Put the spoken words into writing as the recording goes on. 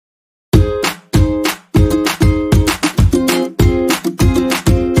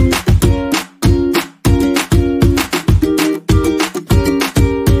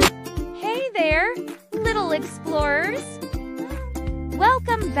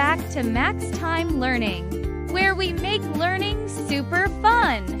back to Max Time Learning, where we make learning super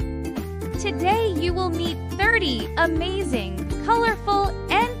fun. Today you will meet 30 amazing, colorful,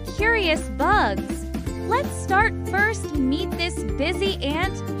 and curious bugs. Let's start first. Meet this busy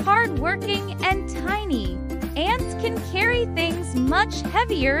ant, hardworking and tiny. Ants can carry things much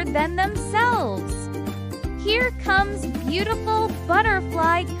heavier than themselves. Here comes beautiful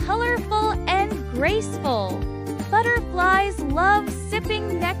butterfly, colorful and graceful. Butterflies love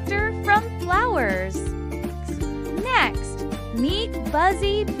sipping nectar from flowers. Next, meet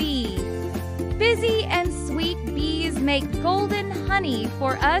Buzzy Bee. Busy and sweet bees make golden honey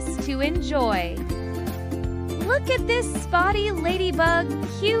for us to enjoy. Look at this spotty ladybug,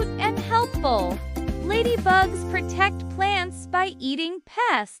 cute and helpful. Ladybugs protect plants by eating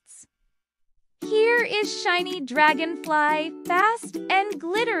pests. Here is shiny dragonfly, fast and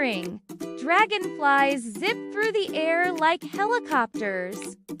glittering. Dragonflies zip through the air like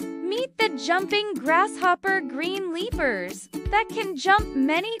helicopters. Meet the jumping grasshopper green leapers that can jump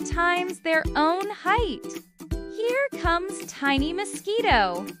many times their own height. Here comes tiny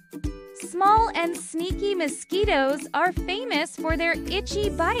mosquito. Small and sneaky mosquitoes are famous for their itchy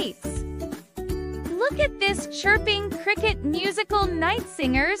bites. Look at this chirping cricket musical night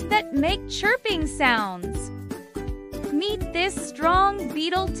singers that make chirping sounds. Meet this strong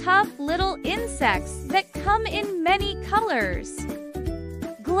beetle, tough little insects that come in many colors.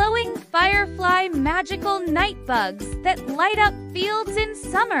 Glowing firefly, magical night bugs that light up fields in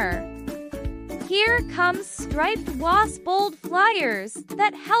summer. Here comes striped wasp, bold flyers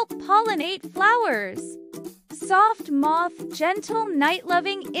that help pollinate flowers. Soft moth, gentle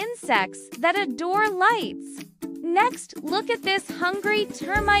night-loving insects that adore lights. Next, look at this hungry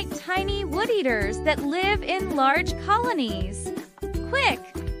termite, tiny wood-eaters that live in large colonies. Quick,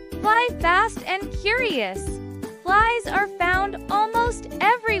 fly fast and curious. Flies are found almost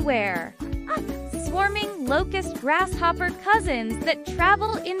everywhere. Swarming locust grasshopper cousins that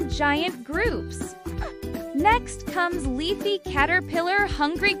travel in giant groups. Next comes leafy caterpillar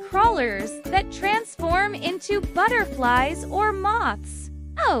hungry crawlers that transform into butterflies or moths.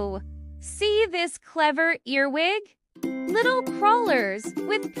 Oh, see this clever earwig? Little crawlers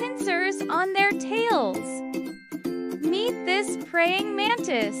with pincers on their tails. Meet this praying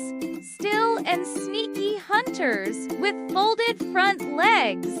mantis, still and sneaky hunters with folded front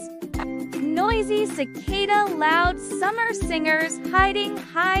legs. Noisy cicada, loud summer singers hiding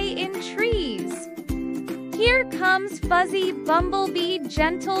high in trees. Here comes fuzzy bumblebee,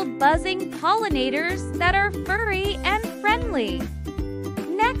 gentle buzzing pollinators that are furry and friendly.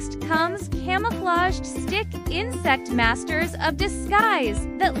 Next comes camouflaged stick insect masters of disguise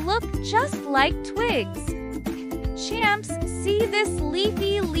that look just like twigs. Champs, see this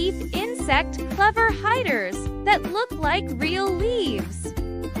leafy leaf insect, clever hiders that look like real leaves.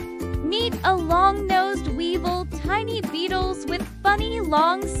 Meet a long-nosed weevil, tiny beetles with funny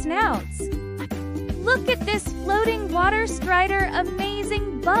long snouts. Look at this floating water strider,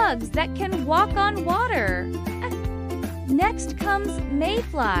 amazing bugs that can walk on water. Next comes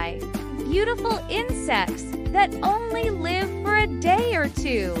mayfly, beautiful insects that only live for a day or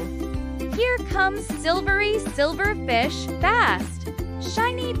two. Here comes silvery silverfish, fast,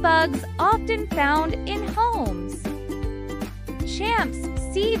 shiny bugs often found in homes. Champs,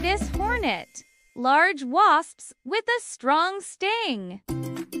 see this hornet, large wasps with a strong sting.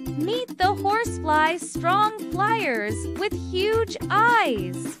 Meet the horsefly, strong flyers with huge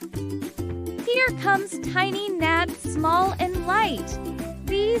eyes. Here comes tiny gnats, small and light.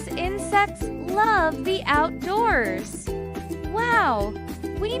 These insects love the outdoors. Wow,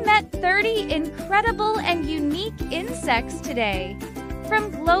 we met 30 incredible and unique insects today,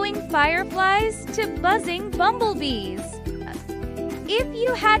 from glowing fireflies to buzzing bumblebees. If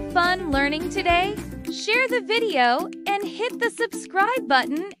you had fun learning today, share the video and hit the subscribe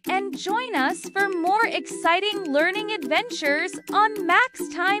button and join us for more exciting learning adventures on Max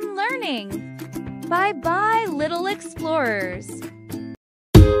Time Learning. Bye-bye, little explorers.